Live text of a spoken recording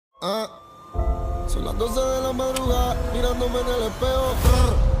Son las 12 de la madrugada, mirándome en el espejo.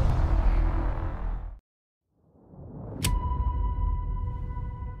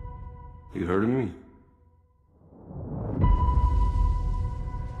 You heard of me?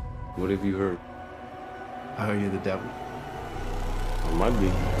 What have you heard? I heard you're the devil. I might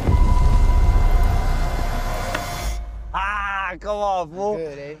be. Come on, fool.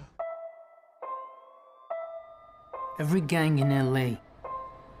 Good, eh? Every gang in LA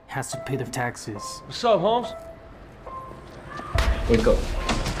has to pay their taxes. What's up, Holmes? Wake up.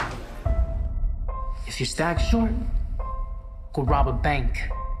 If you're stacked short, go rob a bank.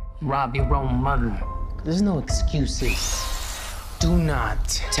 Rob your own mother. There's no excuses. Do not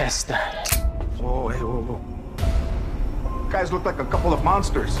test that. Whoa, hey, whoa. Guys look like a couple of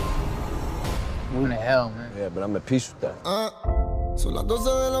monsters. What the hell, man? Yeah, but I'm at peace with that. Son las 12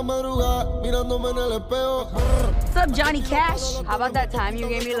 de la madrugada, mirándome en el espejo. What's up, Johnny Cash? How about that time you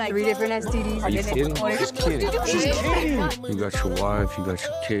gave me like 3 different STDs? Are you kidding? Just kidding. She's kidding. You got your wife, you got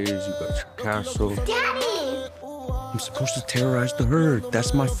your kids, you got your castle. Daddy! I'm supposed to terrorize the herd.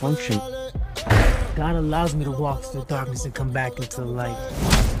 That's my function. God allows me to walk through the darkness and come back into the light.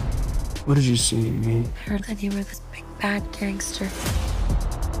 What did you see in me? I heard that you were this big bad gangster.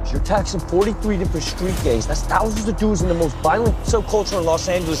 You're taxing 43 different street gangs. That's thousands of dudes in the most violent subculture in Los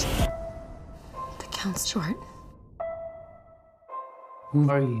Angeles. The count's short. Who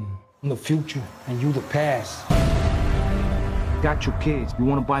are you? I'm the future, and you the past. Got your kids. You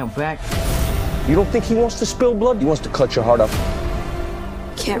want to buy them back? You don't think he wants to spill blood? He wants to cut your heart up.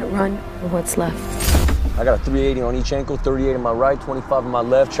 Can't run with what's left. I got a 380 on each ankle, 38 on my right, 25 on my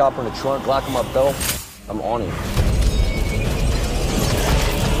left, chopper in the trunk, Glock in my belt. I'm on it.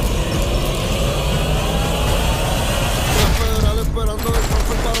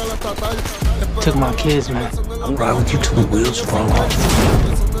 Took my kids, man. I'll ride with you till the wheels fall off.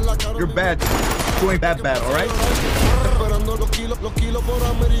 You're bad. You ain't that bad, all right? Esperando los kilos por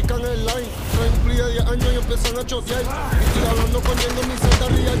American Airlines. Traen un de 10 años y empiezan a chotear. Estoy hablando corriendo mi celda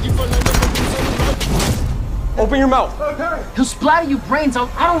real y Fernando con mi celular. Open your mouth. He'll splatter your brains out.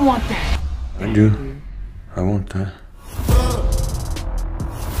 I don't want that. I do. I want that.